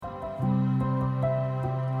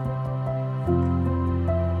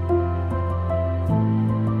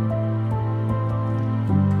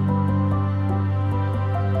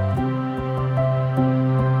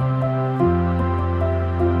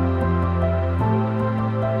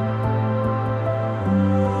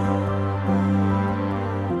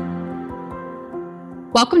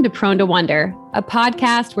Welcome to Prone to Wonder, a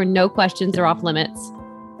podcast where no questions are off limits.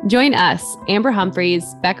 Join us, Amber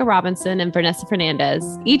Humphreys, Becca Robinson, and Vanessa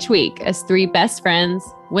Fernandez, each week as three best friends,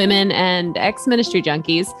 women, and ex-ministry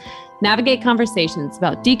junkies navigate conversations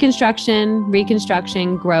about deconstruction,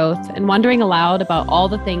 reconstruction, growth, and wondering aloud about all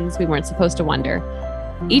the things we weren't supposed to wonder.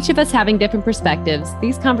 Each of us having different perspectives,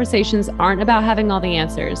 these conversations aren't about having all the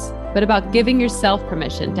answers, but about giving yourself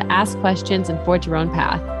permission to ask questions and forge your own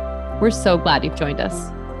path. We're so glad you've joined us.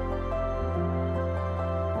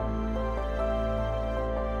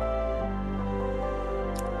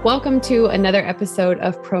 Welcome to another episode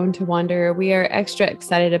of Prone to Wonder. We are extra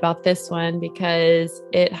excited about this one because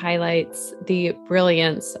it highlights the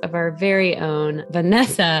brilliance of our very own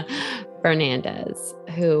Vanessa Fernandez,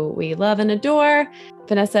 who we love and adore.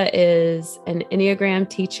 Vanessa is an Enneagram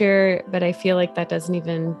teacher, but I feel like that doesn't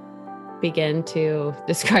even begin to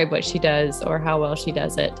describe what she does or how well she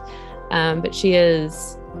does it. But she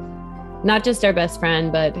is not just our best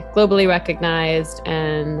friend, but globally recognized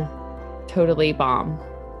and totally bomb,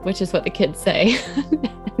 which is what the kids say.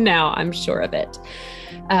 Now I'm sure of it.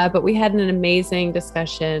 But we had an amazing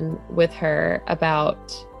discussion with her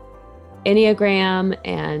about Enneagram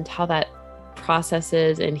and how that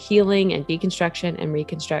processes in healing and deconstruction and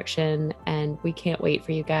reconstruction. And we can't wait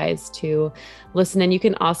for you guys to listen. And you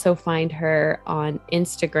can also find her on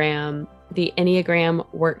Instagram, the Enneagram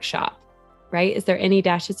Workshop, right? Is there any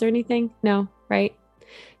dashes or anything? No, right?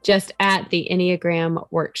 Just at the Enneagram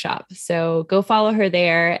Workshop. So go follow her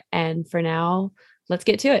there. And for now, let's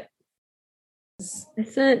get to it.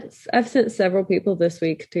 I've sent several people this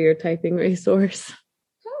week to your typing resource.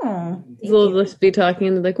 Oh, They'll just be talking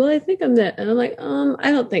and they're like, well, I think I'm that. And I'm like,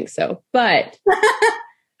 I don't think so. But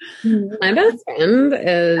my best friend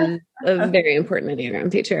is a very important Enneagram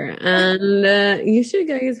teacher. And you should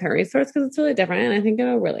go use her resource because it's really different. And I think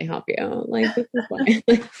it'll really help you. Like, this is why.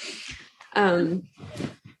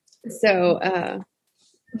 So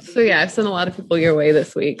yeah, I've sent a lot of people your way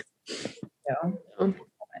this week. yeah. I'm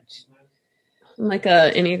like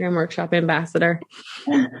a Enneagram Workshop ambassador.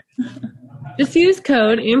 Just use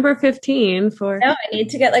code Amber15 for. No, I need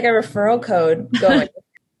to get like a referral code going.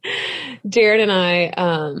 Jared and I,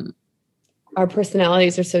 our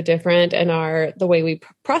personalities are so different, and the way we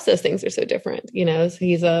process things are so different. You know, so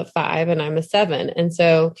he's a 5 and I'm a 7, and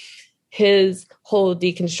so his whole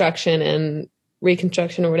deconstruction and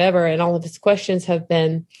reconstruction or whatever, and all of his questions have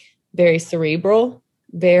been very cerebral,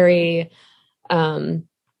 very,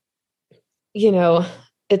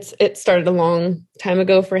 it started a long time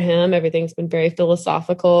ago for him. Everything's been very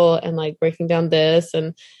philosophical and like breaking down this.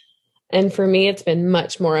 And for me, it's been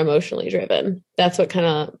much more emotionally driven. That's what kind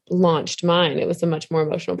of launched mine. It was a much more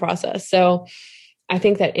emotional process. So I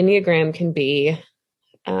think that Enneagram can be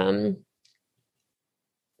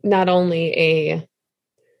not only a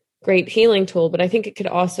great healing tool, but I think it could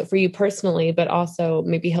also, for you personally, but also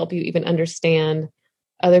maybe help you even understand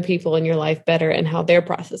other people in your life better and how they're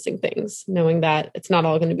processing things, knowing that it's not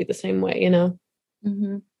all going to be the same way, you know?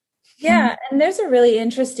 Mm-hmm. Yeah. And there's a really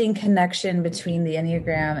interesting connection between the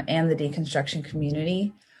Enneagram and the deconstruction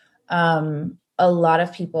community. A lot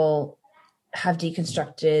of people have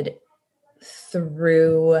deconstructed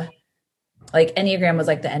through, like, Enneagram was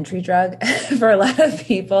like the entry drug for a lot of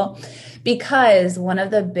people, because one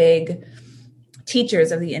of the big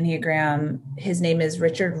teachers of the Enneagram, his name is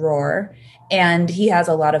Richard Rohr, and he has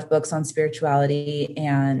a lot of books on spirituality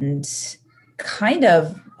and kind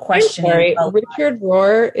of questioning. Richard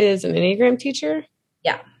Rohr is an Enneagram teacher?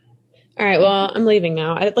 Yeah. All right. Well, I'm leaving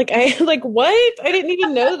now. I what? I didn't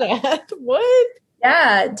even know that. What?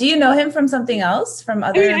 Yeah. Do you know him from something else? From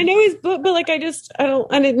other? I mean, I know his book, but like, I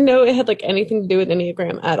didn't know it had like anything to do with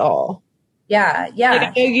Enneagram at all. Yeah. Yeah. Like,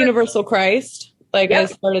 I know Universal Christ. Like, Yep. I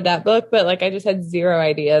started that book, but like, I just had zero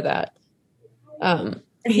idea that.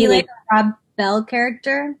 Is he like a Rob Bell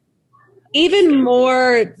character? Even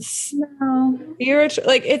more No. spiritual,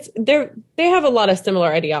 like they have a lot of similar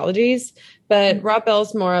ideologies, but Rob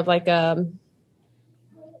Bell's more of like a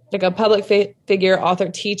public figure, author,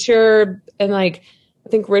 teacher, and like I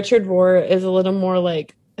think Richard Rohr is a little more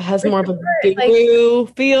like has more of a guru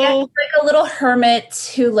feel. Yeah, like a little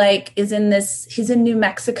hermit who like is in this. He's in New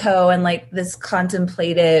Mexico and like this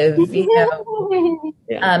contemplative,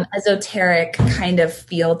 esoteric kind of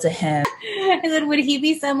feel to him. And then would he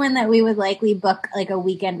be someone that we would likely book like a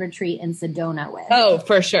weekend retreat in Sedona with? Oh,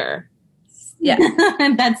 for sure. Yeah,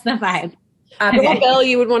 That's the vibe. Rob Bell,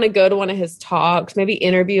 you would want to go to one of his talks, maybe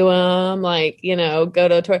interview him, like, go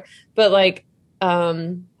to a tour. But like,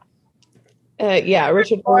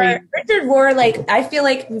 Richard Rohr, like, I feel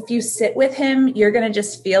like if you sit with him, you're going to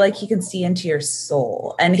just feel like he can see into your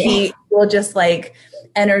soul, and he will just like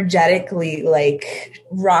energetically like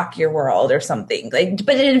rock your world or something, like,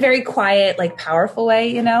 but in a very quiet, like powerful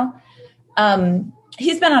way, you know?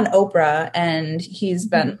 He's been on Oprah and he's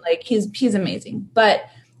been like, he's amazing, but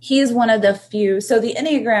he's one of the few. So the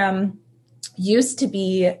Enneagram used to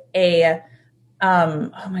be a,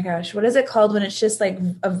 oh my gosh, what is it called when it's just like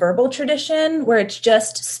a verbal tradition where it's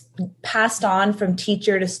just passed on from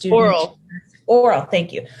teacher to student? Oral,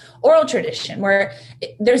 thank you. Oral tradition where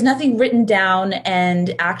there's nothing written down,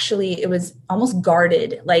 and actually it was almost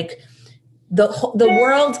guarded. Like the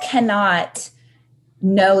world cannot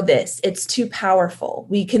know this. It's too powerful.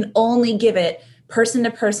 We can only give it person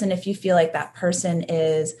to person if you feel like that person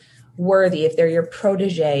is worthy, if they're your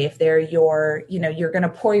protege, if they're your, you know, you're going to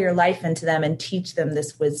pour your life into them and teach them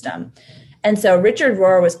this wisdom. And so Richard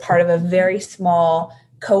Rohr was part of a very small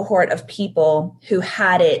cohort of people who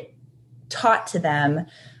had it taught to them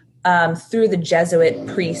through the Jesuit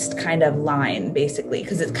priest kind of line, basically,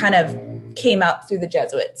 because it kind of came up through the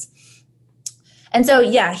Jesuits. And so,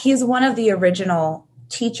 yeah, he's one of the original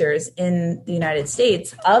teachers in the United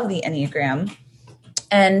States of the Enneagram.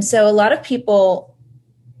 And so a lot of people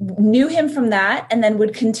knew him from that and then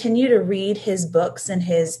would continue to read his books and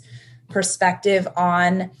his perspective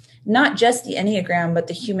on not just the Enneagram, but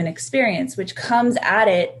the human experience, which comes at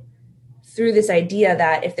it through this idea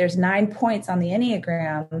that if there's 9 points on the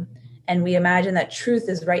Enneagram and we imagine that truth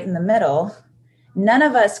is right in the middle, none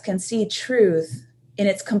of us can see truth in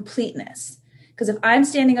its completeness. Because if I'm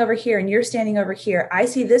standing over here and you're standing over here, I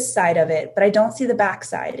see this side of it, but I don't see the back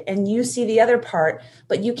side. And you see the other part,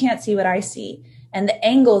 but you can't see what I see. And the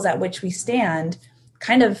angles at which we stand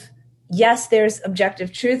kind of, yes, there's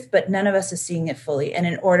objective truth, but none of us is seeing it fully. And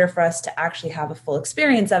in order for us to actually have a full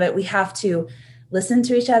experience of it, we have to listen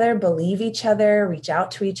to each other, believe each other, reach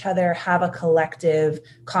out to each other, have a collective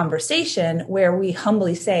conversation where we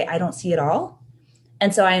humbly say, I don't see it all.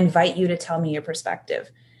 And so I invite you to tell me your perspective.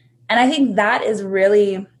 And I think that is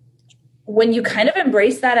really, when you kind of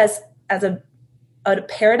embrace that as a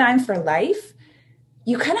paradigm for life,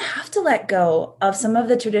 you kind of have to let go of some of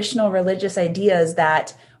the traditional religious ideas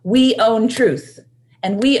that we own truth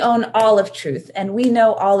and we own all of truth and we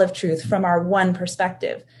know all of truth from our one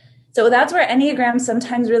perspective. So that's where Enneagram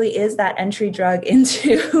sometimes really is that entry drug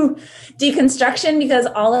into deconstruction, because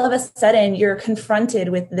all of a sudden you're confronted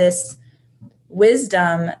with this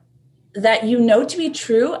wisdom that you know to be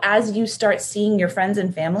true as you start seeing your friends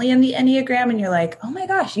and family in the Enneagram, and you're like, oh my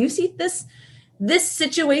gosh, you see this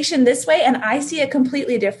situation this way and I see it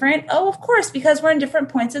completely different. Oh, of course, because we're in different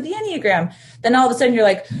points of the Enneagram. Then all of a sudden you're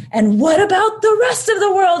like, and what about the rest of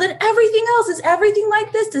the world and everything else? Is everything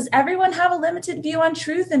like this? Does everyone have a limited view on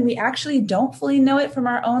truth and we actually don't fully know it from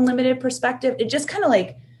our own limited perspective? It just kind of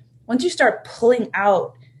like, once you start pulling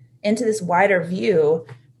out into this wider view,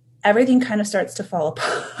 everything kind of starts to fall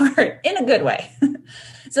apart in a good way.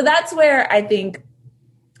 So that's where I think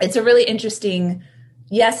it's a really interesting,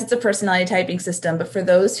 yes, it's a personality typing system, but for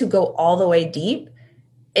those who go all the way deep,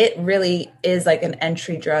 it really is like an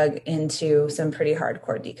entry drug into some pretty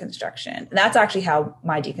hardcore deconstruction. That's actually how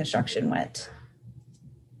my deconstruction went.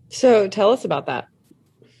 So tell us about that.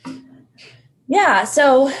 Yeah,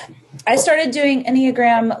 so I started doing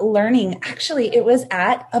Enneagram learning. Actually, it was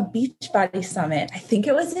at a Beachbody summit. I think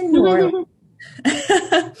it was in New Orleans.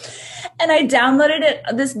 And I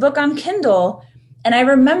downloaded this book on Kindle. And I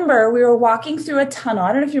remember we were walking through a tunnel.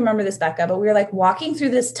 I don't know if you remember this, Becca, but we were like walking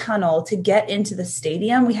through this tunnel to get into the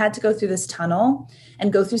stadium. We had to go through this tunnel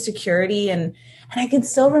and go through security. And I can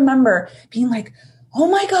still remember being like, oh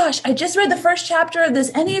my gosh, I just read the first chapter of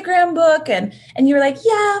this Enneagram book. And you were like,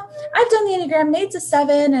 yeah, I've done the Enneagram, 8 to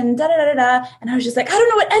 7 and da-da-da-da-da. And I was just like, I don't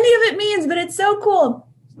know what any of it means, but it's so cool.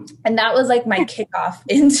 And that was like my kickoff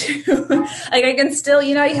into, like, I can still,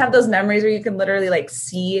 you have those memories where you can literally like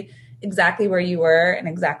see exactly where you were and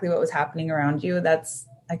exactly what was happening around you.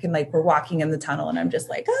 We're walking in the tunnel and I'm just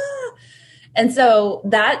like, ah. And so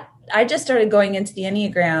that I just started going into the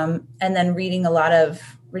Enneagram and then reading a lot of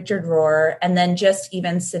Richard Rohr, and then just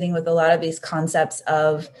even sitting with a lot of these concepts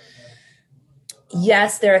of,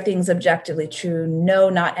 yes, there are things objectively true. No,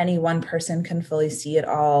 not any one person can fully see it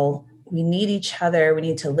all. We need each other. We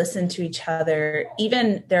need to listen to each other.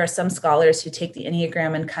 Even there are some scholars who take the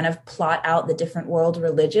Enneagram and kind of plot out the different world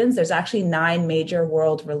religions. There's actually 9 major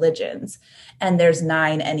world religions, and there's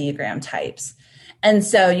 9 Enneagram types. And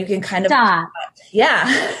so you can kind of,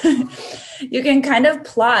 you can kind of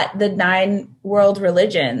plot the 9 world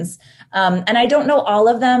religions. And I don't know all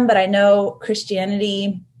of them, but I know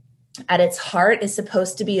Christianity at its heart is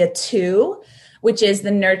supposed to be a 2, which is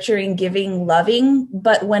the nurturing, giving, loving.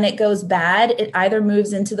 But when it goes bad, it either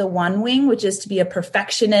moves into the 1 wing, which is to be a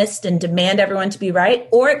perfectionist and demand everyone to be right,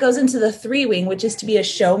 or it goes into the 3 wing, which is to be a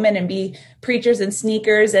showman and be preachers and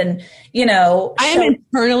sneakers and, I am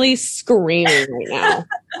internally screaming right now.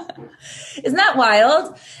 Isn't that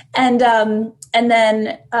wild? And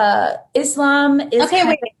then Islam is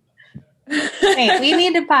okay. Wait, we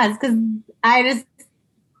need to pause because I need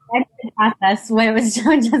to process what just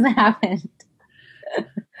happened.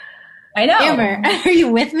 I know. Amber, are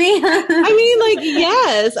you with me? I mean, like,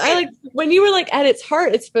 yes. When you were like, at its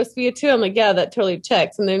heart, it's supposed to be a 2. I'm like, yeah, that totally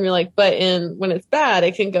checks. And then you're like, but when it's bad,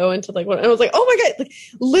 it can go into like one. And I was like, oh my God, like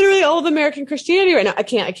literally all of American Christianity right now. I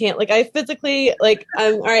can't. Like, I physically, like,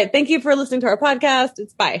 all right, thank you for listening to our podcast.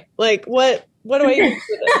 It's bye. Like, what do I do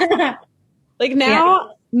with this? Like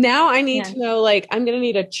now I need to know, like, I'm going to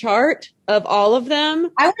need a chart of all of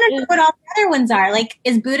them. I want to know what all the other ones are. Like,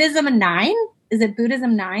 is Buddhism a 9? Is it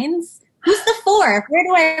Buddhism 9s? Who's the 4? Where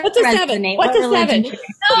do I What's a 7? What's a 7? No,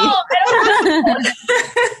 I don't know.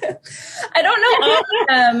 I don't know all of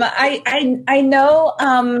them. I know,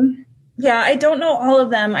 I don't know all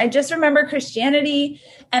of them. I just remember Christianity,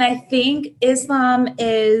 and I think Islam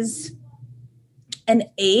is an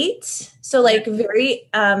 8. So like very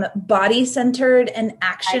body-centered and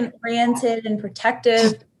action-oriented and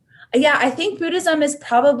protective. Yeah, I think Buddhism is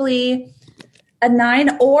probably a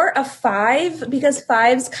 9 or a 5, because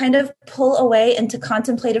 5s kind of pull away into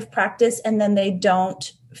contemplative practice and then they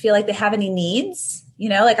don't feel like they have any needs.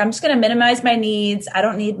 Like, I'm just going to minimize my needs. I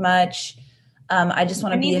don't need much. I just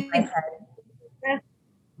want to be in my head.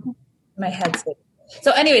 My head's good.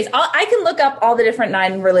 So anyways, I can look up all the different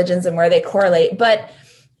 9 religions and where they correlate. But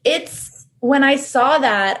when I saw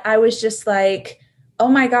that, I was just like, oh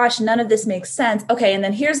my gosh, none of this makes sense. Okay, and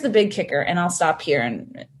then here's the big kicker, and I'll stop here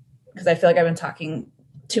because I feel like I've been talking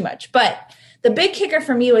too much. But the big kicker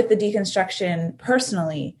for me with the deconstruction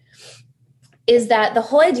personally is that the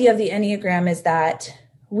whole idea of the Enneagram is that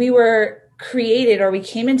we were created, or we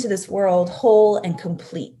came into this world whole and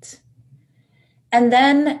complete. And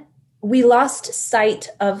then we lost sight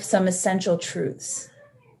of some essential truths.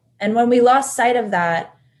 And when we lost sight of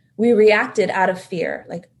that, we reacted out of fear.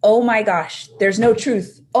 Like, oh my gosh, there's no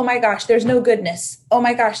truth. Oh my gosh, there's no goodness. Oh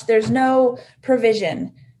my gosh, there's no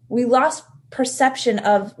provision. We lost perception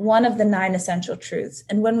of one of the 9 essential truths.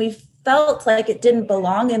 And when we felt like it didn't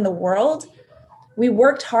belong in the world, we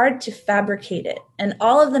worked hard to fabricate it. And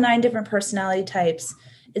all of the 9 different personality types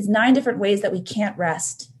is 9 different ways that we can't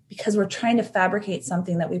rest, because we're trying to fabricate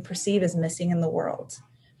something that we perceive as missing in the world.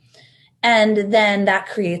 And then that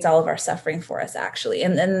creates all of our suffering for us, actually.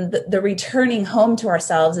 And then the returning home to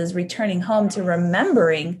ourselves is returning home to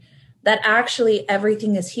remembering that actually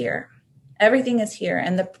everything is here. Everything is here.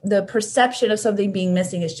 And the perception of something being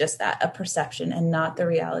missing is just that, a perception, and not the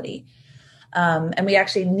reality. And we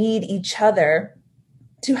actually need each other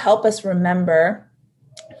to help us remember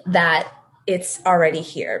that it's already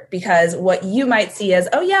here. Because what you might see as,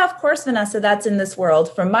 oh yeah, of course, Vanessa, that's in this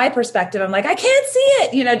world. From my perspective, I'm like, I can't see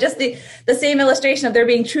it. Just the same illustration of there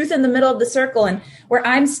being truth in the middle of the circle, and where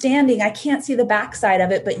I'm standing, I can't see the backside of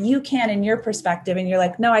it, but you can in your perspective. And you're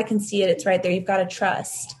like, no, I can see it. It's right there. You've got to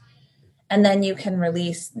trust. And then you can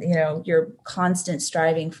release, your constant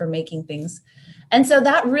striving for making things. And so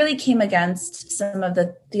that really came against some of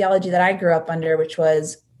the theology that I grew up under, which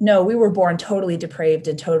was, no, we were born totally depraved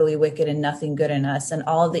and totally wicked and nothing good in us. And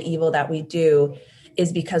all of the evil that we do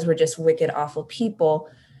is because we're just wicked, awful people.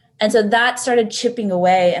 And so that started chipping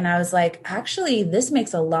away. And I was like, actually, this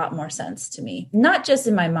makes a lot more sense to me, not just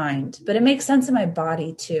in my mind, but it makes sense in my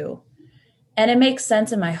body too. And it makes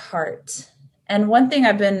sense in my heart. And one thing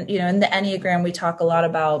I've been, in the Enneagram, we talk a lot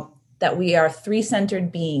about that we are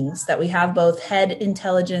 3-centered beings, that we have both head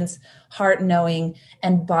intelligence, heart knowing,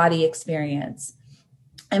 and body experience.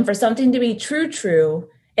 And for something to be true,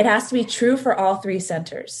 it has to be true for all 3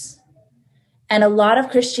 centers. And a lot of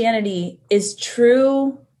Christianity is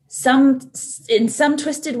true in some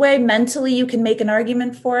twisted way. Mentally, you can make an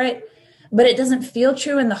argument for it, but it doesn't feel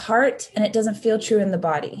true in the heart, and it doesn't feel true in the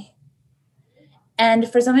body. And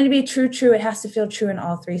for something to be true, it has to feel true in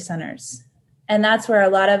all 3 centers. And that's where a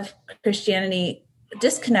lot of Christianity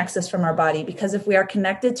disconnects us from our body, because if we are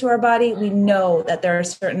connected to our body, we know that there are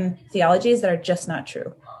certain theologies that are just not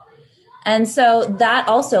true. And so that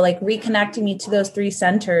also, like, reconnecting me to those 3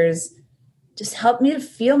 centers just helped me to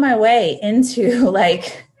feel my way into,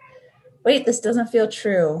 like, wait, this doesn't feel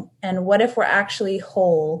true. And what if we're actually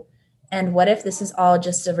whole? And what if this is all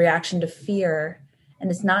just a reaction to fear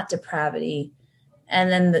and it's not depravity? And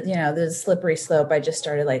then, the slippery slope, I just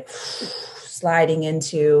started like sliding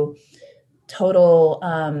into total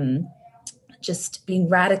just being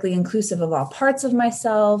radically inclusive of all parts of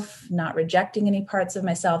myself, not rejecting any parts of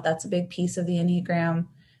myself. That's a big piece of the Enneagram.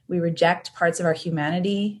 We reject parts of our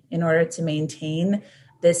humanity in order to maintain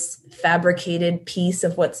this fabricated piece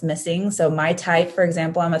of what's missing. So my type, for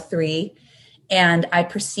example, I'm a 3, and I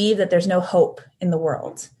perceive that there's no hope in the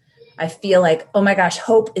world. I feel like, oh my gosh,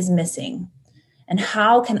 hope is missing. And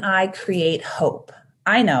how can I create hope?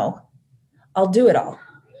 I know I'll do it all.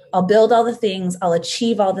 I'll build all the things. I'll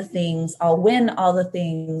achieve all the things. I'll win all the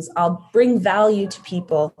things. I'll bring value to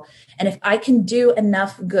people. And if I can do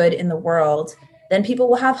enough good in the world, then people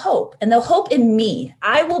will have hope, and they'll hope in me.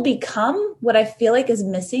 I will become what I feel like is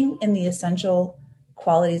missing in the essential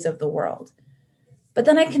qualities of the world. But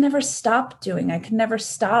then I can never stop doing. I can never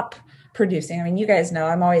stop producing. I mean, you guys know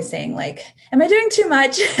I'm always saying like, am I doing too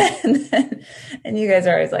much? and you guys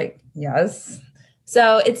are always like, yes.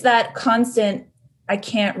 So it's that constant, I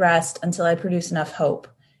can't rest until I produce enough hope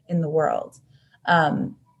in the world.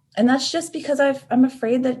 And that's just because I'm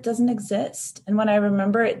afraid that it doesn't exist. And when I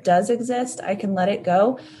remember it does exist, I can let it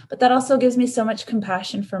go. But that also gives me so much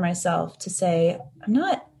compassion for myself to say, I'm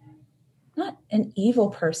not an evil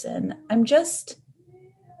person. I'm just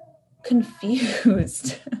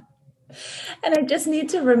confused. And I just need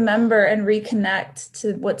to remember and reconnect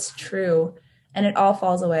to what's true. And it all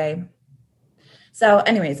falls away. So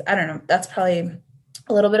anyways, I don't know. That's probably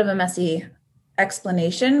a little bit of a messy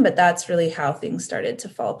explanation, but that's really how things started to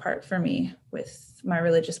fall apart for me with my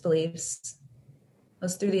religious beliefs. It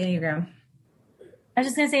was through the Enneagram. I was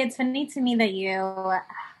just going to say, it's funny to me that you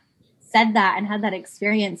said that and had that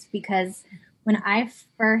experience, because when I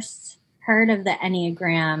first heard of the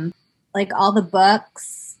Enneagram, like all the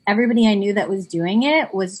books, everybody I knew that was doing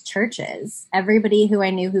it was churches. Everybody who I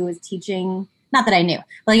knew who was teaching, not that I knew,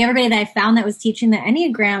 but like everybody that I found that was teaching the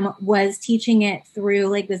Enneagram was teaching it through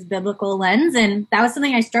like this biblical lens. And that was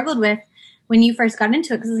something I struggled with when you first got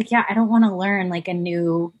into it. Cause I was like, yeah, I don't want to learn like a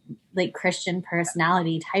new like Christian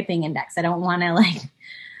personality typing index. I don't want to like,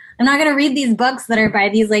 I'm not going to read these books that are by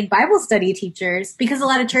these like Bible study teachers, because a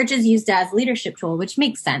lot of churches used it as leadership tool, which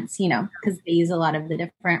makes sense, you know, because they use a lot of the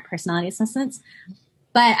different personality assessments.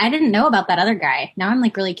 But I didn't know about that other guy. Now I'm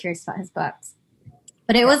like really curious about his books.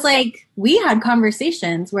 But it was like, we had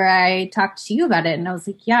conversations where I talked to you about it, and I was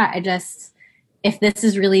like, yeah, if this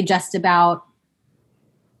is really just about,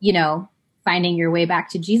 you know, finding your way back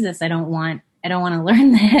to Jesus, I don't want to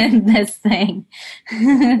learn this thing.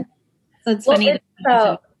 So it's funny.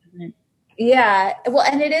 Yeah. Well,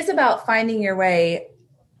 and it is about finding your way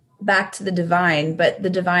back to the divine, but the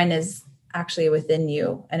divine is actually within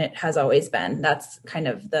you, and it has always been. That's kind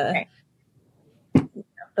of the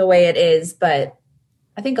way it is. But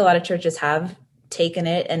I think a lot of churches have taken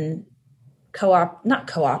it and not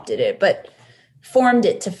co-opted it, but formed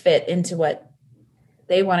it to fit into what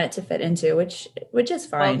they want it to fit into, which is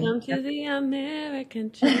fine. Welcome to the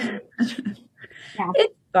American church. Yeah.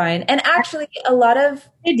 It's fine. And actually a lot of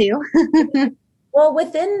they do. well,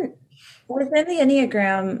 within the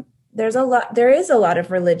Enneagram, there is a lot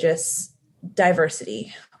of religious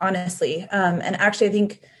diversity, honestly. And actually I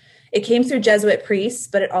think it came through Jesuit priests,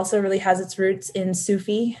 but it also really has its roots in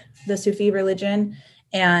the Sufi religion,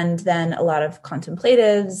 and then a lot of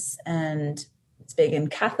contemplatives, and it's big in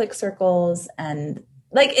Catholic circles. And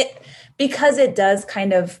like it, because it does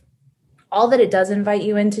kind of, all that it does invite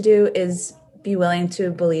you in to do is be willing to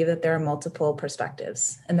believe that there are multiple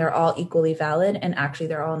perspectives and they're all equally valid, and actually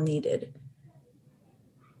they're all needed.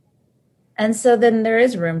 And so then there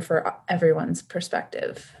is room for everyone's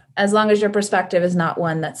perspective, as long as your perspective is not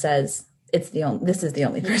one that says this is the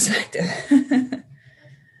only perspective.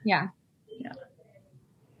 Yeah. Yeah.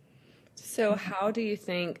 So how do you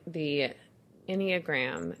think the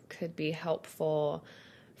Enneagram could be helpful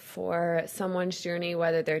for someone's journey,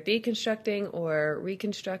 whether they're deconstructing or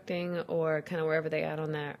reconstructing or kind of wherever they are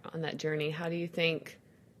on that journey? How do you think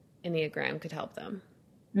Enneagram could help them?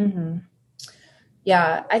 Mm-hmm.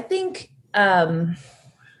 Yeah, I think the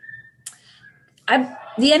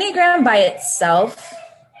Enneagram by itself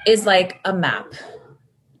is like a map.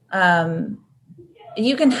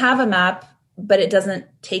 You can have a map, but it doesn't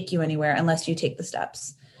take you anywhere unless you take the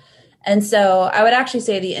steps. And so I would actually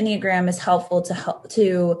say the Enneagram is helpful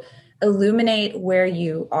to illuminate where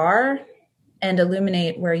you are and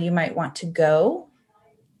illuminate where you might want to go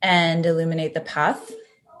and illuminate the path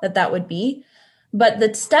that would be. But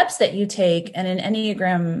the steps that you take, and in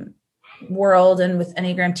Enneagram world and with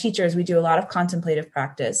Enneagram teachers, we do a lot of contemplative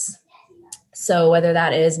practice. So whether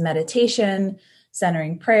that is meditation,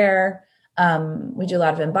 centering prayer, we do a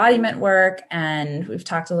lot of embodiment work, and we've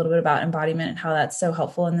talked a little bit about embodiment and how that's so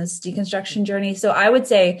helpful in this deconstruction journey. So I would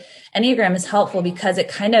say Enneagram is helpful because it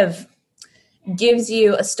gives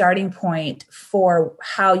you a starting point for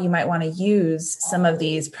how you might want to use some of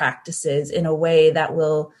these practices in a way that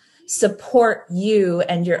will support you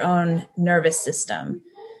and your own nervous system.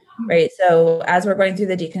 Right. So as we're going through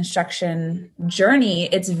the deconstruction journey,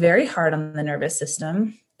 it's very hard on the nervous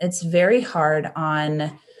system. It's very hard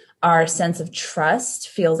on our sense of trust,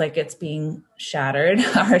 feels like it's being shattered.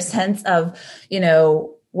 Our sense of,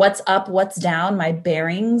 what's up, what's down, my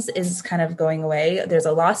bearings is kind of going away. There's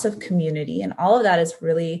a loss of community, and all of that is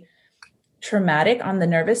really traumatic on the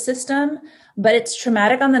nervous system, but it's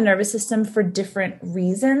traumatic on the nervous system for different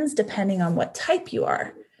reasons, depending on what type you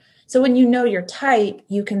are. So when you know your type,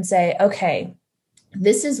 you can say, okay,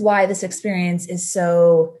 this is why this experience is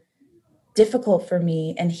so difficult for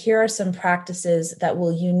me. And here are some practices that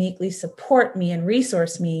will uniquely support me and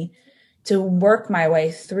resource me to work my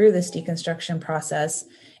way through this deconstruction process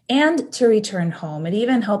and to return home. It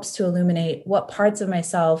even helps to illuminate what parts of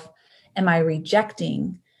myself am I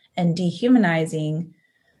rejecting and dehumanizing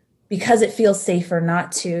because it feels safer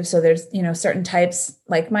not to. So there's, certain types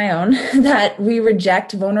like my own that we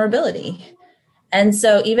reject vulnerability. And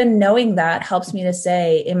so even knowing that helps me to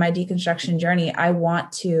say in my deconstruction journey, I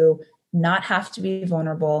want to not have to be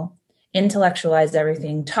vulnerable, intellectualize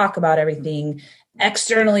everything, talk about everything,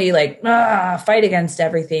 externally fight against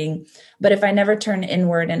everything. But if I never turn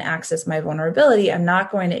inward and access my vulnerability, I'm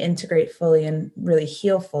not going to integrate fully and really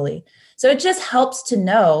heal fully. So it just helps to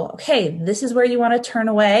know, okay, this is where you want to turn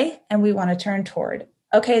away and we want to turn toward.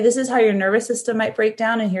 Okay, this is how your nervous system might break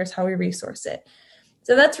down and here's how we resource it.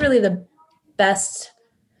 So that's really the best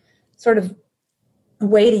sort of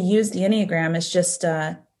way to use the Enneagram, is just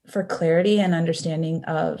for clarity and understanding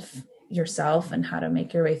of yourself and how to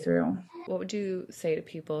make your way through. What would you say to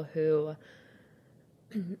people who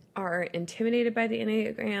are intimidated by the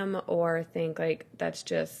Enneagram or think that's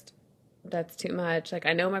too much?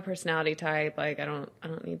 I know my personality type, I don't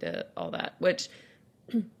need to all that, which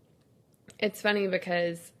it's funny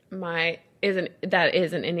because that is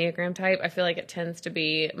an Enneagram type. I feel like it tends to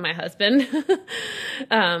be my husband,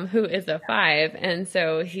 who is a 5. And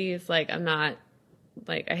so he's I'm not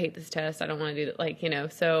I hate this test. I don't want to do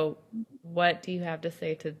that. So what do you have to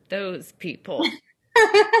say to those people?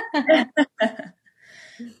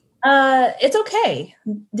 It's okay.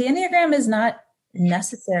 The Enneagram is not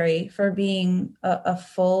necessary for being a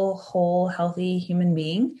full, whole, healthy human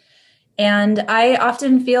being. And I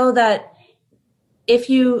often feel that if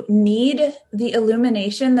you need the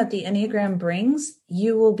illumination that the Enneagram brings,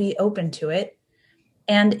 you will be open to it.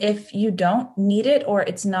 And if you don't need it, or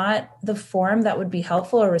it's not the form that would be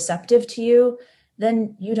helpful or receptive to you,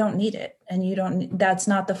 then you don't need it. And that's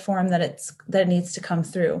not the form that it needs to come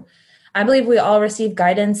through. I believe we all receive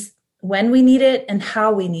guidance when we need it and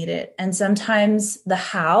how we need it. And sometimes the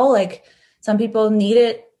how, some people need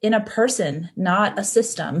it in a person, not a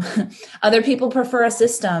system. Other people prefer a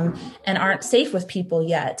system and aren't safe with people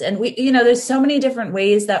yet. And there's so many different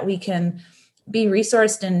ways that we can be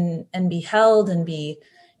resourced and be held and be,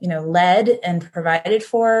 led and provided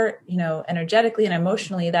for, energetically and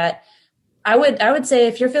emotionally, that I would say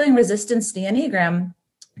if you're feeling resistance to the Enneagram,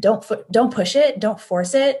 don't push it, don't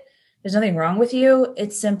force it. There's nothing wrong with you.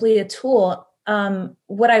 It's simply a tool.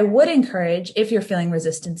 What I would encourage, if you're feeling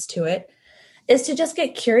resistance to it, is to just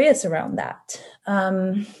get curious around that.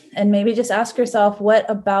 And maybe just ask yourself, what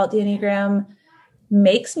about the Enneagram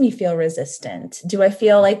makes me feel resistant? Do I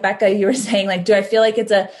feel like, Becca, you were saying, do I feel like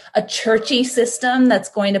it's a churchy system that's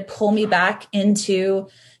going to pull me back into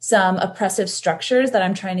some oppressive structures that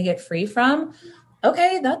I'm trying to get free from?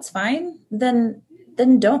 Okay, that's fine. Then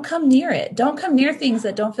don't come near it. Don't come near things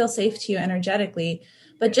that don't feel safe to you energetically,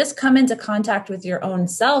 but just come into contact with your own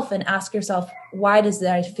self and ask yourself, why does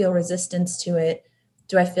I feel resistance to it?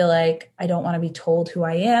 Do I feel like I don't want to be told who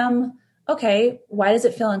I am? Okay, why does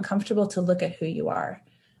it feel uncomfortable to look at who you are?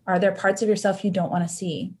 Are there parts of yourself you don't want to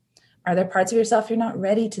see? Are there parts of yourself you're not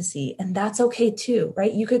ready to see? And that's okay too,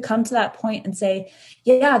 right? You could come to that point and say,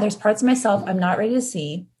 yeah, there's parts of myself I'm not ready to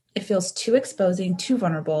see. It feels too exposing, too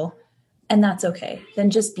vulnerable, and that's okay. Then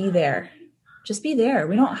just be there. Just be there.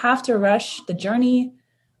 We don't have to rush the journey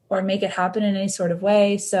or make it happen in any sort of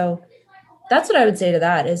way. So that's what I would say to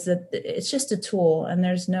that, is that it's just a tool, and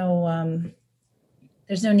there's no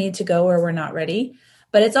need to go where we're not ready.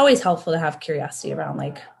 But it's always helpful to have curiosity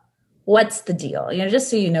around what's the deal, just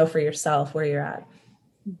so you know for yourself where you're at.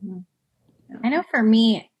 Mm-hmm. I know for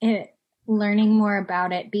me, learning more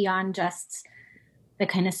about it beyond just the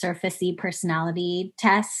kind of surfacey personality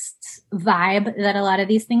test vibe that a lot of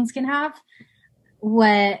these things can have,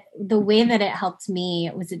 the way that it helped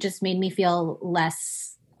me was it just made me feel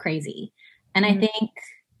less crazy. And I think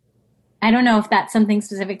I don't know if that's something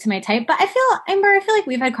specific to my type, but Amber, I feel like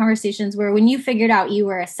we've had conversations where when you figured out you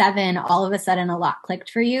were a 7, all of a sudden a lot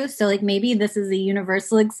clicked for you. So like maybe this is a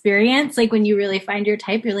universal experience. Like when you really find your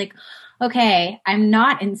type, you're like, okay, I'm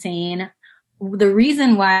not insane. The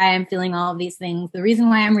reason why I'm feeling all of these things, the reason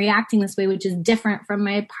why I'm reacting this way, which is different from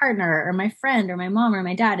my partner or my friend or my mom or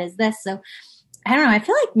my dad, is this. So I don't know. I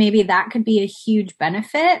feel like maybe that could be a huge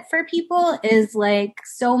benefit for people, is like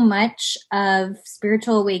so much of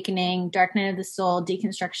spiritual awakening, dark night of the soul,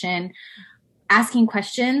 deconstruction, asking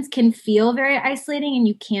questions can feel very isolating, and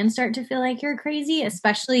you can start to feel like you're crazy,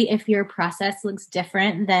 especially if your process looks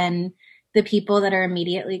different than the people that are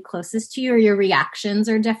immediately closest to you, or your reactions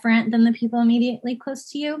are different than the people immediately close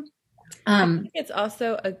to you. I think it's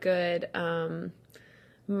also a good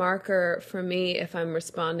marker for me if I'm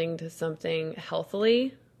responding to something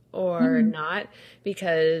healthily or not,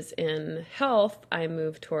 because in health I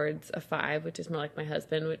move towards a 5, which is more like my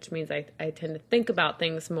husband, which means I tend to think about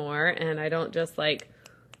things more, and I don't just like,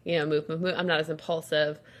 move. I'm not as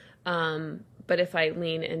impulsive. But if I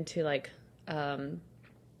lean into like a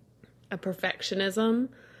perfectionism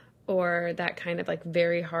or that kind of like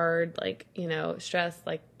very hard, like, stress,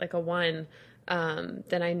 like a 1,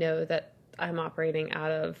 then I know that I'm operating out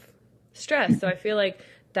of stress. So I feel like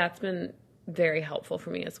that's been very helpful for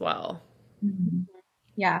me as well.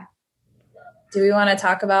 Yeah. Do we want to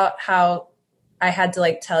talk about how I had to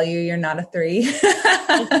like tell you you're not a 3?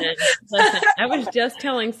 Listen, I was just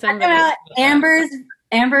telling somebody about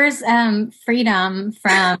Amber's freedom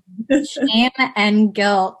from shame and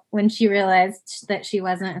guilt when she realized that she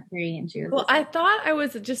wasn't a 3 and she was. Well, I thought I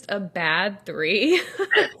was just a bad 3.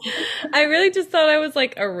 I really just thought I was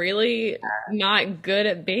like a really not good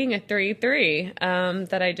at being a 3.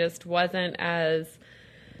 That I just wasn't as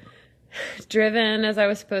driven as I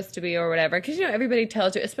was supposed to be or whatever. Because, everybody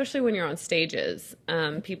tells you, especially when you're on stages,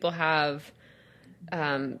 people have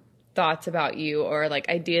thoughts about you or like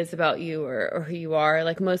ideas about you or who you are.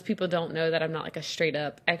 Like most people don't know that I'm not like a straight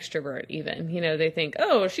up extrovert even. They think,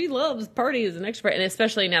 oh, she loves parties and extrovert. And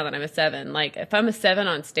especially now that I'm a 7, like if I'm a 7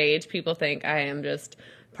 on stage, people think I am just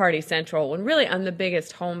party central, when really I'm the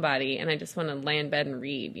biggest homebody and I just want to lay in bed and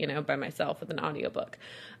read, by myself with an audiobook.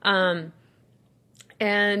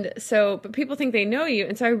 And so, but people think they know you.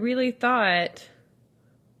 And so I really thought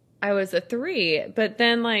I was a 3, but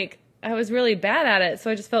then like I was really bad at it. So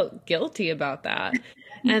I just felt guilty about that.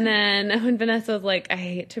 And then when Vanessa was like, I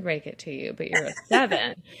hate to break it to you, but you're a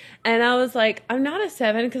 7. And I was like, I'm not a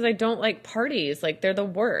 7 because I don't like parties. Like they're the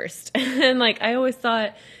worst. And like, I always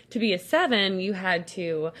thought to be a 7, you had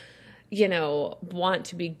to, want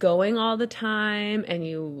to be going all the time and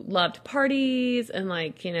you loved parties and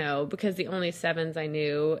like, because the only 7s I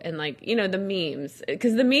knew and like, the memes,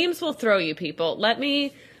 because the memes will throw you people. Let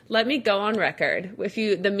me go on record.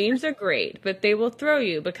 The memes are great, but they will throw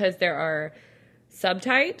you because there are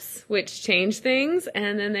subtypes which change things.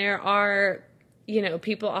 And then there are,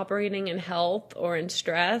 people operating in health or in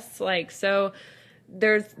stress. Like, so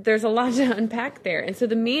there's a lot to unpack there. And so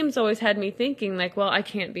the memes always had me thinking like, well, I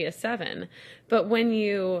can't be a 7. But when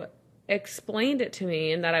you explained it to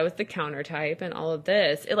me and that I was the counter type and all of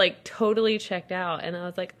this, it like totally checked out. And I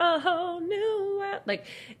was like, oh no, like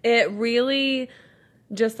it really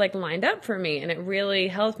just like lined up for me and it really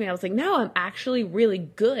helped me. I was like, no, I'm actually really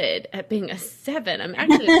good at being a 7. I'm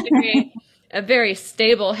actually a very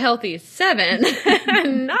stable, healthy 7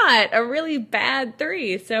 and not a really bad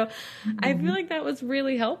 3. So I feel like that was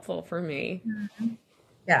really helpful for me.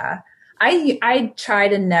 Yeah. I try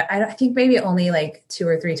to I think maybe only like 2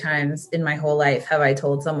 or 3 times in my whole life have I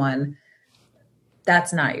told someone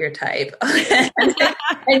that's not your type.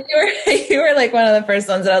 And you were like one of the first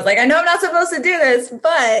ones that I was like, I know I'm not supposed to do this,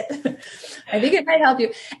 but I think it might help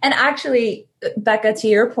you. And actually, Becca, to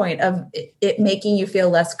your point of it making you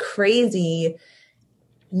feel less crazy,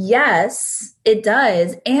 yes, it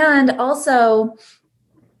does. And also,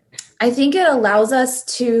 I think it allows us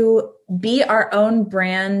to be our own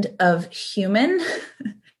brand of human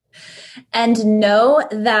and know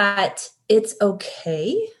that it's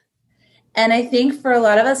okay. And I think for a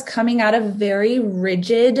lot of us coming out of very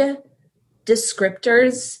rigid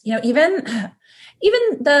descriptors, even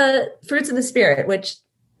the fruits of the spirit, which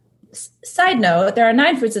side note, there are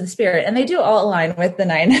 9 fruits of the spirit and they do all align with the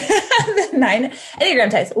 9, the 9 Enneagram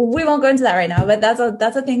types. We won't go into that right now, but that's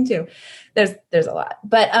a thing too. There's a lot,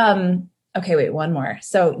 but, okay, wait, one more.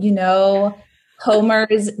 So,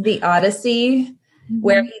 Homer's The Odyssey,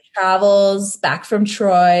 where he travels back from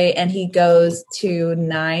Troy and he goes to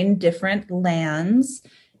 9 different lands,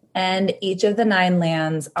 and each of the 9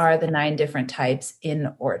 lands are the 9 different types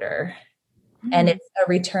in order. And it's a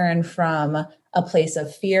return from a place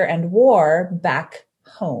of fear and war back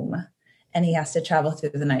home. And he has to travel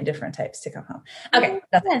through the 9 different types to come home. Okay.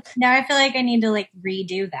 That's it. Now I feel like I need to like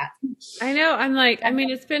redo that. I know. I'm like, I mean,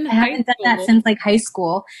 it's been I haven't done that since like high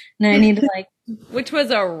school. And I need to like, which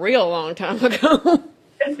was a real long time ago.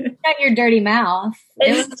 shut your dirty mouth.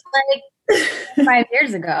 It was like 5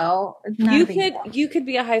 years ago. You could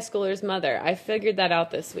be a high schooler's mother. I figured that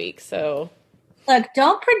out this week. So look,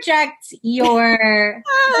 don't project your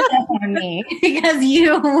stuff on me because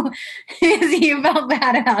you felt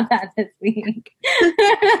bad about that this week.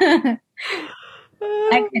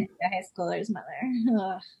 I could be a high schooler's mother.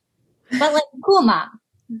 Ugh. But like cool mom.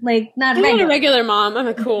 Like not I'm not a regular mom. I'm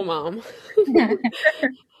a cool mom.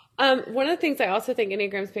 One of the things I also think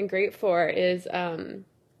Enneagram's been great for is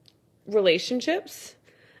relationships.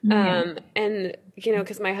 And, you know,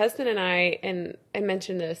 because my husband and I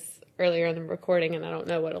mentioned this earlier in the recording, and I don't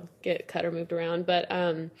know what'll get cut or moved around, but,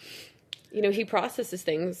 you know, he processes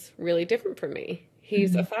things really different from me.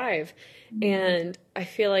 He's a 5. And I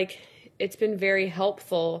feel like it's been very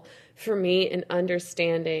helpful for me in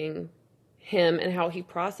understanding him and how he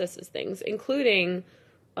processes things, including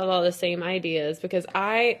a lot of the same ideas, because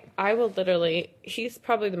I will literally, he's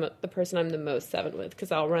probably the person I'm the most 7 with,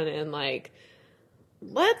 because I'll run in like,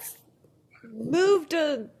 let's move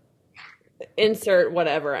to insert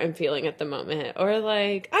whatever I'm feeling at the moment, or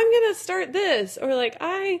like, I'm going to start this, or like,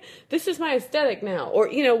 this is my aesthetic now, or,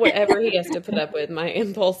 you know, whatever he has to put up with, my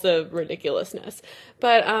impulsive ridiculousness.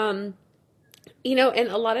 But, you know, and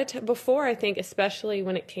a lot of before, I think, especially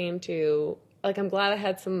when it came to, like, I'm glad I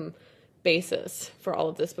had some basis for all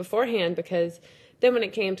of this beforehand, because then when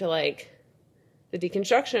it came to like the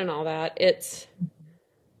deconstruction and all that, it's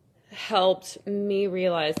helped me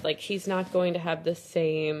realize like he's not going to have the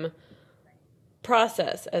same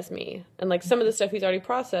process as me, and like some of the stuff he's already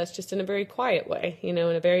processed just in a very quiet way, you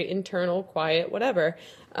know, in a very internal, quiet, whatever.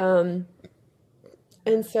 And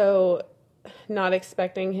so not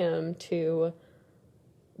expecting him to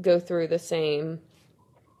go through the same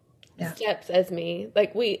steps as me,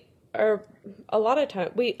 like we are a lot of time,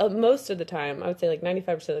 most of the time, I would say like 95%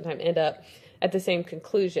 of the time, end up at the same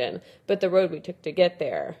conclusion, but the road we took to get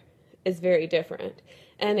there is very different.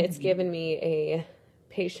 And it's given me a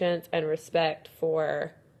patience and respect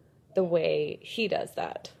for the way he does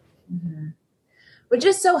that. Which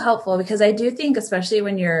is so helpful, because I do think, especially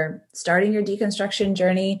when you're starting your deconstruction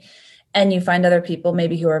journey and you find other people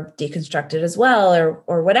maybe who are deconstructed as well,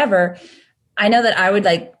 or whatever, I know that I would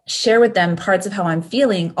like share with them parts of how I'm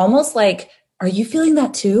feeling, almost like, are you feeling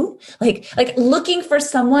that too? Like looking for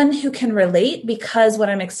someone who can relate, because what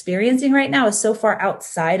I'm experiencing right now is so far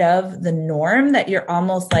outside of the norm that you're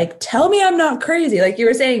almost like, tell me I'm not crazy. Like you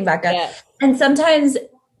were saying, Becca. Yes. And sometimes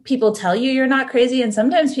people tell you you're not crazy. And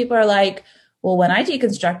sometimes people are like, well, when I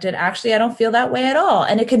deconstructed, actually, I don't feel that way at all.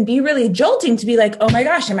 And it can be really jolting to be like, oh my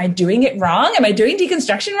gosh, am I doing it wrong? Am I doing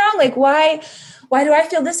deconstruction wrong? Like, why do I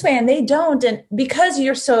feel this way and they don't? And because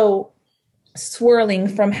you're so swirling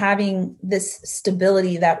from having this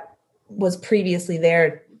stability that was previously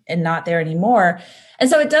there and not there anymore. And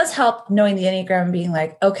so it does help knowing the Enneagram and being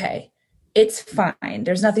like, okay, it's fine.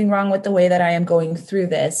 There's nothing wrong with the way that I am going through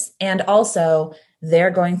this. And also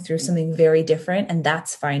they're going through something very different, and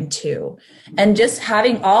that's fine too. And just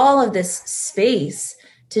having all of this space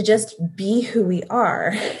to just be who we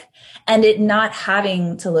are, and it not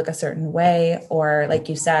having to look a certain way, or like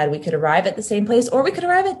you said, we could arrive at the same place or we could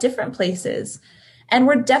arrive at different places. And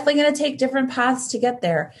we're definitely going to take different paths to get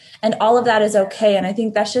there. And all of that is okay. And I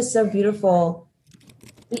think that's just so beautiful.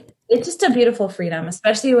 It's just a beautiful freedom,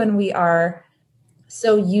 especially when we are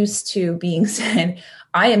so used to being said,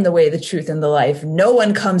 I am the way, the truth, and the life. No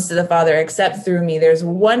one comes to the Father except through me. There's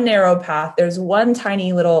one narrow path. There's one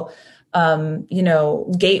tiny little,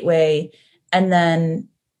 gateway. And then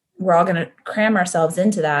we're all going to cram ourselves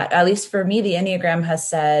into that. At least for me, the Enneagram has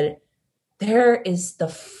said, there is the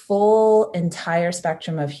full entire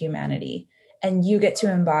spectrum of humanity, and you get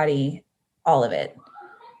to embody all of it.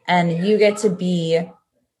 And you get to be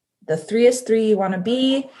the 3 you want to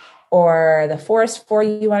be, or the 4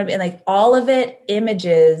 you want to be, and like all of it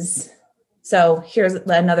images. So here's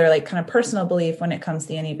another like kind of personal belief when it comes to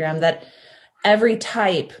the Enneagram, that every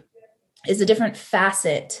type is a different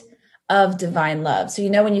facet of divine love. So,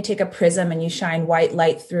 when you take a prism and you shine white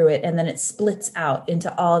light through it, and then it splits out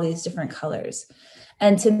into all these different colors.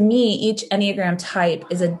 And to me, each Enneagram type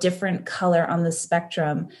is a different color on the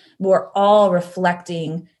spectrum. We're all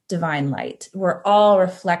reflecting divine light. We're all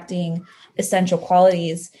reflecting essential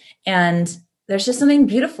qualities. And there's just something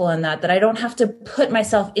beautiful in that I don't have to put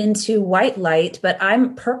myself into white light, but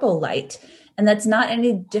I'm purple light. And that's not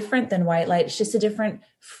any different than white light. It's just a different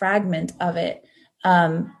fragment of it.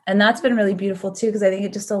 And that's been really beautiful too, because I think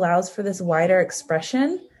it just allows for this wider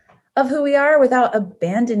expression of who we are without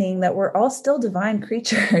abandoning that we're all still divine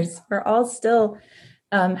creatures. We're all still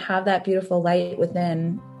have that beautiful light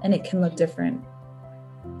within, and it can look different.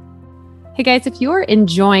 Hey guys, if you're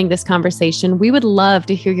enjoying this conversation, we would love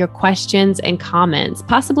to hear your questions and comments,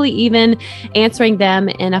 possibly even answering them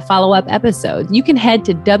in a follow-up episode. You can head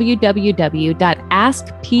to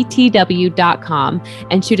www.askptw.com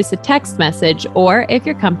and shoot us a text message, or if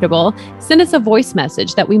you're comfortable, send us a voice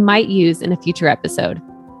message that we might use in a future episode.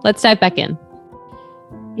 Let's dive back in.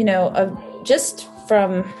 Just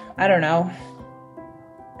from,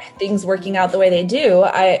 things working out the way they do,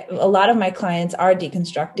 a lot of my clients are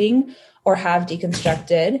deconstructing or have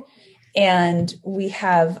deconstructed. And we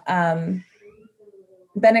have been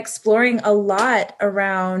exploring a lot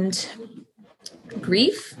around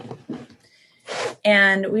grief.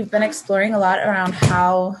 And we've been exploring a lot around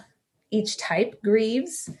how each type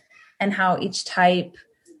grieves and how each type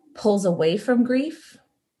pulls away from grief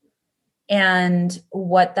and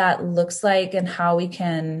what that looks like and how we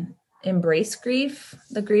can embrace grief,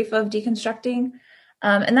 the grief of deconstructing.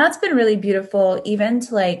 And that's been really beautiful, even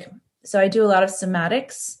to so I do a lot of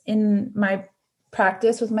somatics in my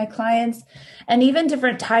practice with my clients, and even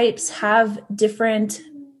different types have different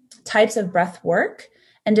types of breath work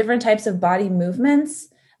and different types of body movements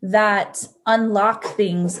that unlock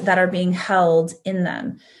things that are being held in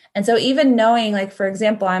them. And so even knowing, for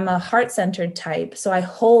example, I'm a heart-centered type, so I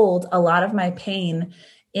hold a lot of my pain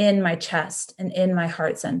in my chest and in my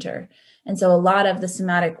heart center. And so a lot of the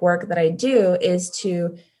somatic work that I do is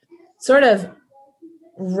to sort of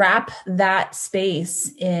wrap that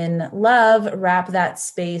space in love, wrap that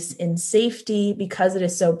space in safety, because it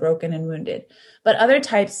is so broken and wounded. But other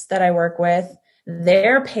types that I work with,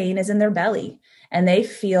 their pain is in their belly, and they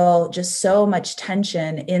feel just so much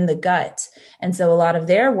tension in the gut. And so a lot of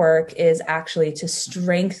their work is actually to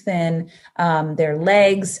strengthen their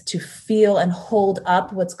legs, to feel and hold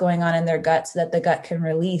up what's going on in their gut so that the gut can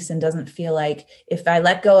release and doesn't feel like, if I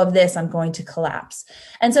let go of this, I'm going to collapse.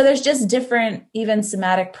 And so there's just different, even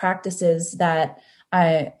somatic practices that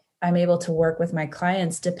I'm able to work with my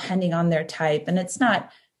clients depending on their type. And it's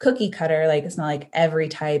not cookie cutter, it's not like every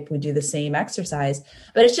type we do the same exercise,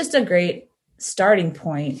 but it's just a great starting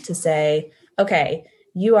point to say, okay,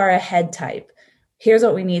 you are a head type. Here's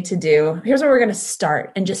what we need to do. Here's where we're going to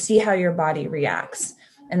start, and just see how your body reacts,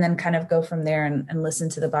 and then kind of go from there and listen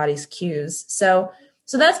to the body's cues. So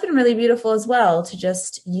that's been really beautiful as well, to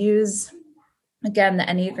just use, again, the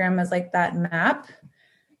Enneagram as that map,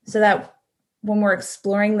 so that when we're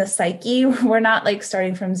exploring the psyche, we're not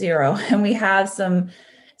starting from zero, and we have some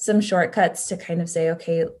shortcuts to kind of say,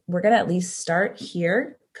 okay, we're going to at least start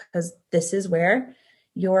here, because this is where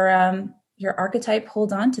your archetype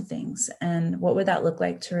holds on to things. And what would that look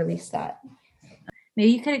like to release that?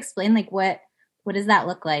 Maybe you could explain what does that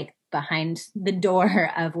look like behind the door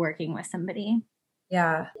of working with somebody?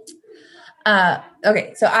 Yeah.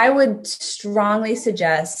 Okay. So I would strongly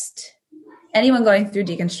suggest anyone going through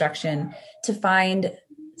deconstruction to find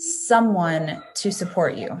someone to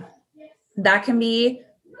support you. That can be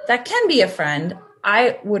a friend.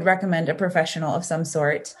 I would recommend a professional of some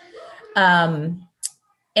sort. And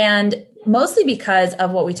mostly because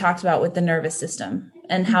of what we talked about with the nervous system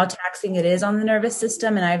and how taxing it is on the nervous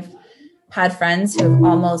system. And I've had friends who have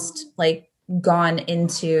almost gone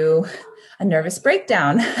into a nervous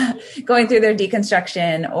breakdown going through their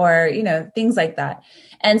deconstruction, or, things like that.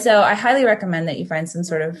 And so I highly recommend that you find some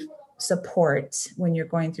sort of support when you're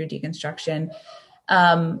going through deconstruction.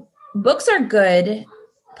 Books are good.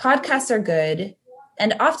 Podcasts are good.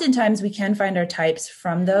 And oftentimes we can find our types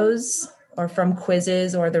from those, or from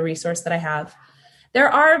quizzes, or the resource that I have. There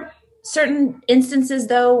are certain instances,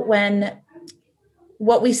 though, when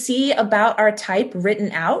what we see about our type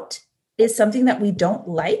written out is something that we don't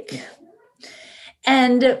like.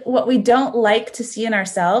 And what we don't like to see in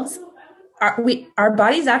ourselves, our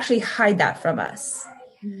bodies actually hide that from us.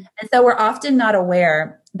 And so we're often not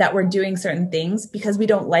aware that we're doing certain things because we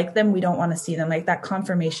don't like them. We don't want to see them, like that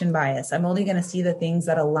confirmation bias. I'm only going to see the things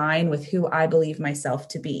that align with who I believe myself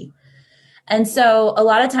to be. And so a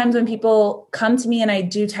lot of times when people come to me and I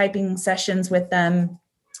do typing sessions with them,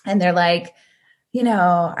 and they're like,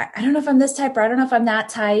 I don't know if I'm this type, or I don't know if I'm that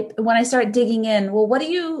type. When I start digging in, well, what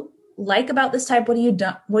do you like about this type? What do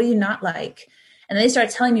you not like? And they start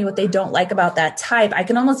telling me what they don't like about that type. I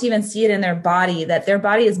can almost even see it in their body, that their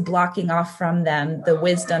body is blocking off from them the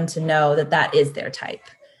wisdom to know that that is their type,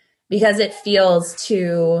 because it feels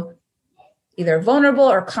too either vulnerable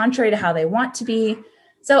or contrary to how they want to be.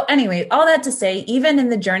 So anyway, all that to say, even in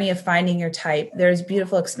the journey of finding your type, there's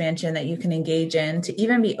beautiful expansion that you can engage in to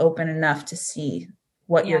even be open enough to see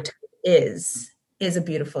what your type is a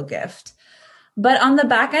beautiful gift. But on the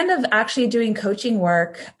back end of actually doing coaching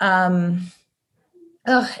work,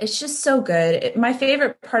 it's just so good. My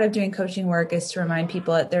favorite part of doing coaching work is to remind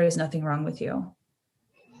people that there is nothing wrong with you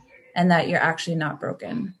and that you're actually not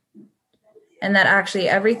broken. And that actually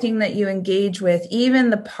everything that you engage with,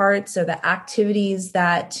 even the parts or the activities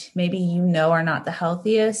that maybe you know are not the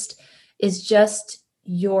healthiest, is just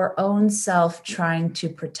your own self trying to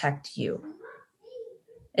protect you.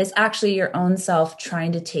 It's actually your own self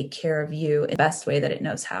trying to take care of you in the best way that it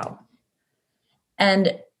knows how.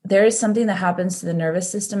 And there is something that happens to the nervous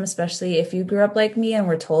system, especially if you grew up like me and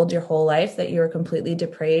were told your whole life that you were completely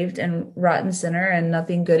depraved and rotten sinner and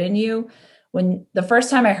nothing good in you. When the first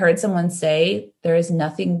time I heard someone say there is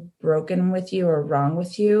nothing broken with you or wrong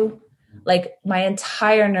with you, like my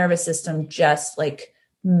entire nervous system just like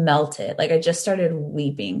melted. Like I just started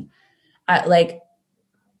weeping.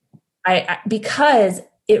 Because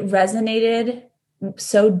it resonated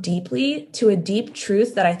so deeply to a deep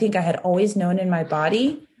truth that I think I had always known in my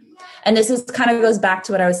body. And this is kind of goes back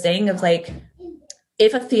to what I was saying of like,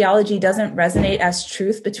 if a theology doesn't resonate as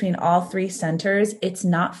truth between all three centers, it's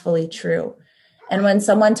not fully true. And when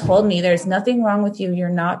someone told me there's nothing wrong with you, you're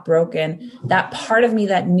not broken, that part of me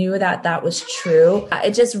that knew that that was true,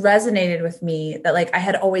 it just resonated with me that like I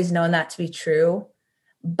had always known that to be true,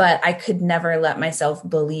 but I could never let myself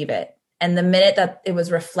believe it. And the minute that it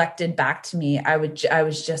was reflected back to me, I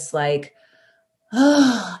was just like,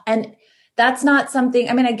 oh, and that's not something,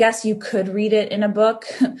 I mean, I guess you could read it in a book,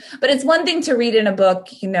 but it's one thing to read in a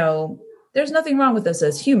book, you know, there's nothing wrong with us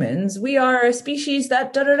as humans. We are a species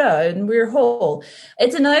that and we're whole.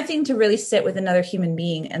 It's another thing to really sit with another human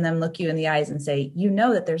being and then look you in the eyes and say, you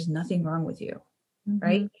know that there's nothing wrong with you,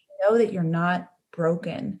 right? You know that you're not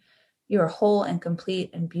broken. You are whole and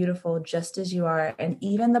complete and beautiful just as you are. And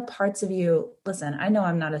even the parts of you, listen, I know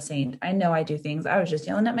I'm not a saint. I know I do things. I was just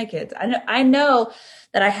yelling at my kids. I know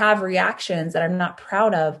that I have reactions that I'm not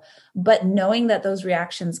proud of, but knowing that those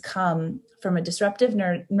reactions come from a disruptive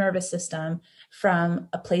nervous system, from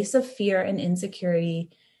a place of fear and insecurity,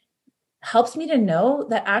 helps me to know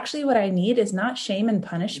that actually what I need is not shame and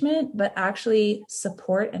punishment, but actually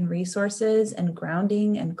support and resources and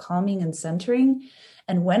grounding and calming and centering.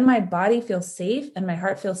 And when my body feels safe and my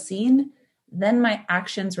heart feels seen, then my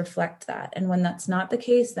actions reflect that. And when that's not the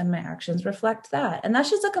case, then my actions reflect that. And that's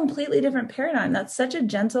just a completely different paradigm. That's such a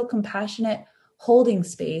gentle, compassionate holding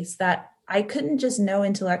space that I couldn't just know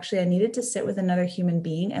intellectually. I needed to sit with another human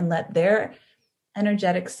being and let their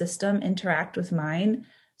energetic system interact with mine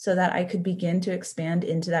so that I could begin to expand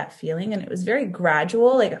into that feeling. And it was very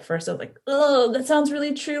gradual. Like at first I was like, oh, that sounds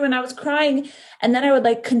really true. And I was crying. And then I would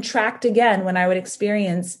like contract again when I would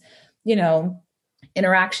experience, you know,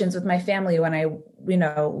 interactions with my family, when I, you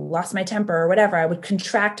know, lost my temper or whatever, I would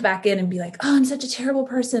contract back in and be like, oh, I'm such a terrible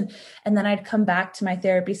person. And then I'd come back to my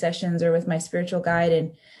therapy sessions or with my spiritual guide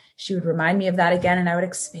and she would remind me of that again. And I would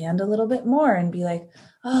expand a little bit more and be like,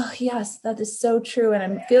 oh yes, that is so true. And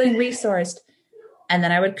I'm feeling resourced. And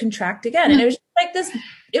then I would contract again. And it was just like this,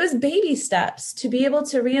 it was baby steps to be able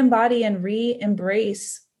to re-embody and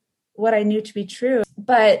re-embrace what I knew to be true.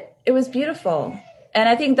 But it was beautiful. And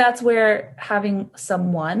I think that's where having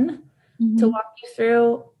someone to walk you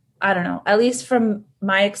through, I don't know, at least from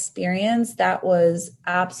my experience, that was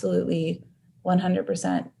absolutely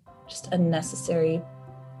 100% just a necessary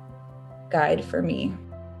guide for me.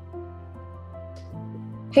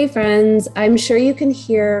 Hey friends, I'm sure you can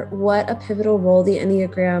hear what a pivotal role the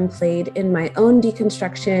Enneagram played in my own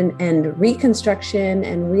deconstruction and reconstruction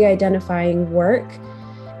and re-identifying work.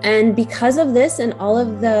 And because of this and all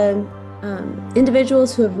of the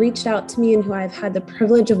individuals who have reached out to me and who I've had the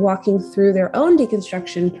privilege of walking through their own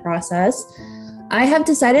deconstruction process, I have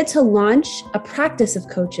decided to launch a practice of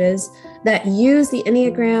coaches that use the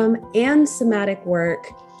Enneagram and somatic work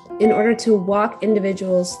in order to walk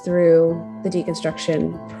individuals through the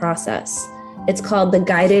deconstruction process. It's called the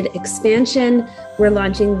Guided Expansion. We're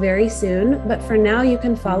launching very soon, but for now you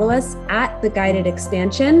can follow us at the Guided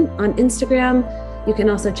Expansion on Instagram. You can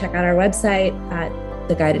also check out our website at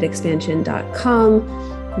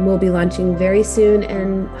theguidedexpansion.com. We'll be launching very soon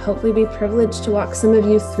and hopefully be privileged to walk some of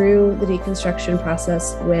you through the deconstruction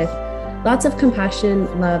process with lots of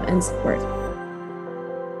compassion, love, and support.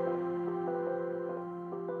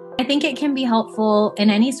 I think it can be helpful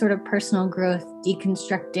in any sort of personal growth,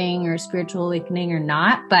 deconstructing or spiritual awakening or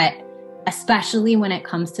not, but especially when it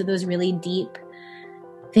comes to those really deep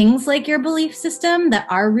things like your belief system that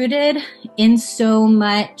are rooted in so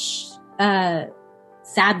much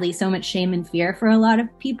sadly so much shame and fear for a lot of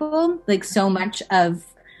people. Like so much of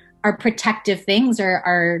our protective things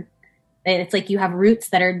are it's like you have roots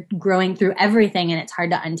that are growing through everything and it's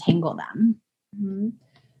hard to untangle them. Mm-hmm.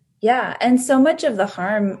 Yeah. And so much of the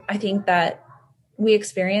harm, I think, that we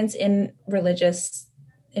experience in religious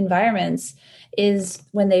environments is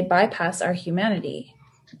when they bypass our humanity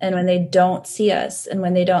and when they don't see us and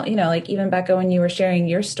when they don't, like even Becca, when you were sharing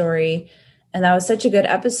your story, and that was such a good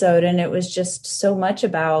episode. And it was just so much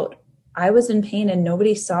about, I was in pain and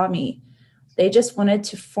nobody saw me. They just wanted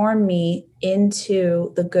to form me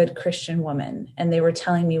into the good Christian woman. And they were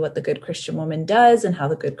telling me what the good Christian woman does and how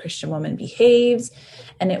the good Christian woman behaves.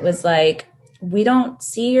 And it was like, we don't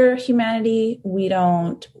see your humanity. We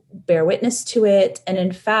don't bear witness to it. And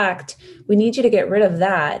in fact, we need you to get rid of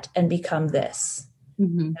that and become this.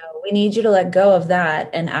 Mm-hmm. We need you to let go of that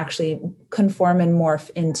and actually conform and morph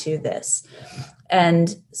into this.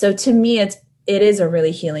 And so to me, it is a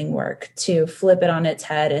really healing work to flip it on its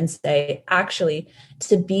head and say, actually,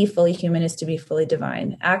 to be fully human is to be fully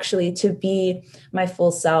divine. Actually, to be my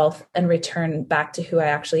full self and return back to who I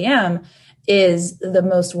actually am is the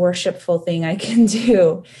most worshipful thing I can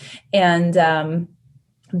do. And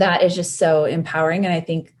that is just so empowering. And I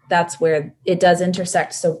think that's where it does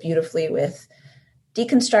intersect so beautifully with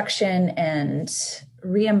deconstruction and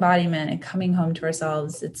re-embodiment and coming home to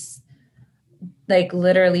ourselves. It's like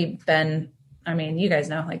literally been, I mean, you guys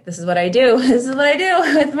know, like, this is what I do. This is what I do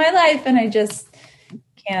with my life. And I just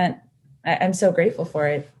can't, I'm so grateful for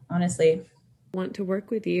it, honestly. Want to work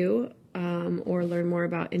with you or learn more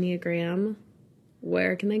about Enneagram,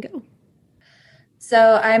 where can they go?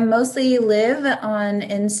 So I mostly live on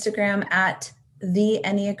Instagram at The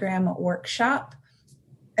Enneagram Workshop.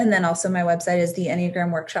 And then also my website is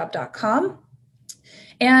theenneagramworkshop.com.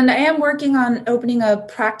 And I am working on opening a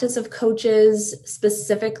practice of coaches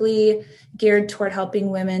specifically geared toward helping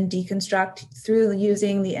women deconstruct through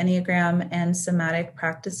using the Enneagram and somatic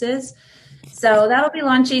practices. So that'll be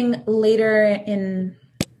launching later in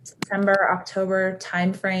September, October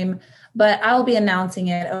timeframe, but I'll be announcing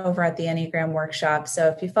it over at the Enneagram Workshop. So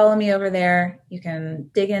if you follow me over there, you can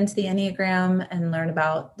dig into the Enneagram and learn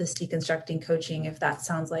about this deconstructing coaching, if that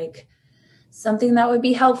sounds like something that would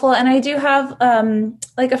be helpful. And I do have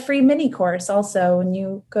like a free mini course also. When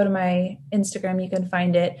you go to my Instagram, you can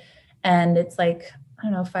find it. And it's like, I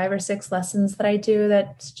don't know, 5 or 6 lessons that I do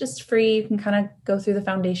that's just free. You can kind of go through the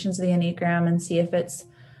foundations of the Enneagram and see if it's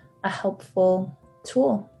a helpful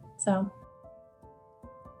tool. So.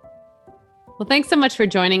 Well, thanks so much for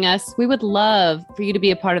joining us. We would love for you to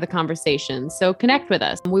be a part of the conversation. So connect with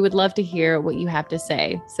us. We would love to hear what you have to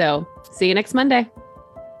say. So see you next Monday.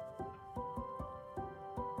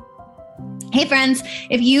 Hey friends,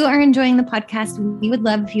 if you are enjoying the podcast, we would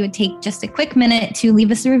love if you would take just a quick minute to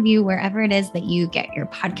leave us a review wherever it is that you get your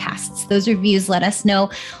podcasts. Those reviews let us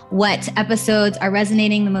know what episodes are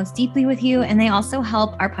resonating the most deeply with you, and they also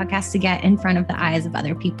help our podcast to get in front of the eyes of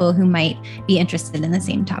other people who might be interested in the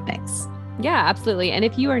same topics. Yeah, absolutely. And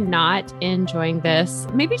if you are not enjoying this,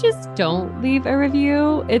 maybe just don't leave a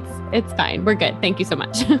review. It's fine. We're good. Thank you so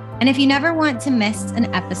much. And if you never want to miss an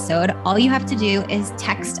episode, all you have to do is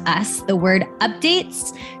text us the word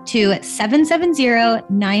updates to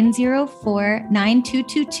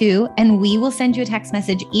 770-904-9222, and we will send you a text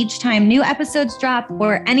message each time new episodes drop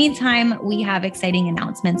or anytime we have exciting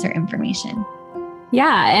announcements or information.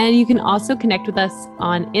 Yeah, and you can also connect with us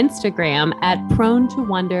on Instagram at Prone to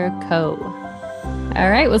Wonder Co. All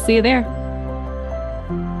right, we'll see you there.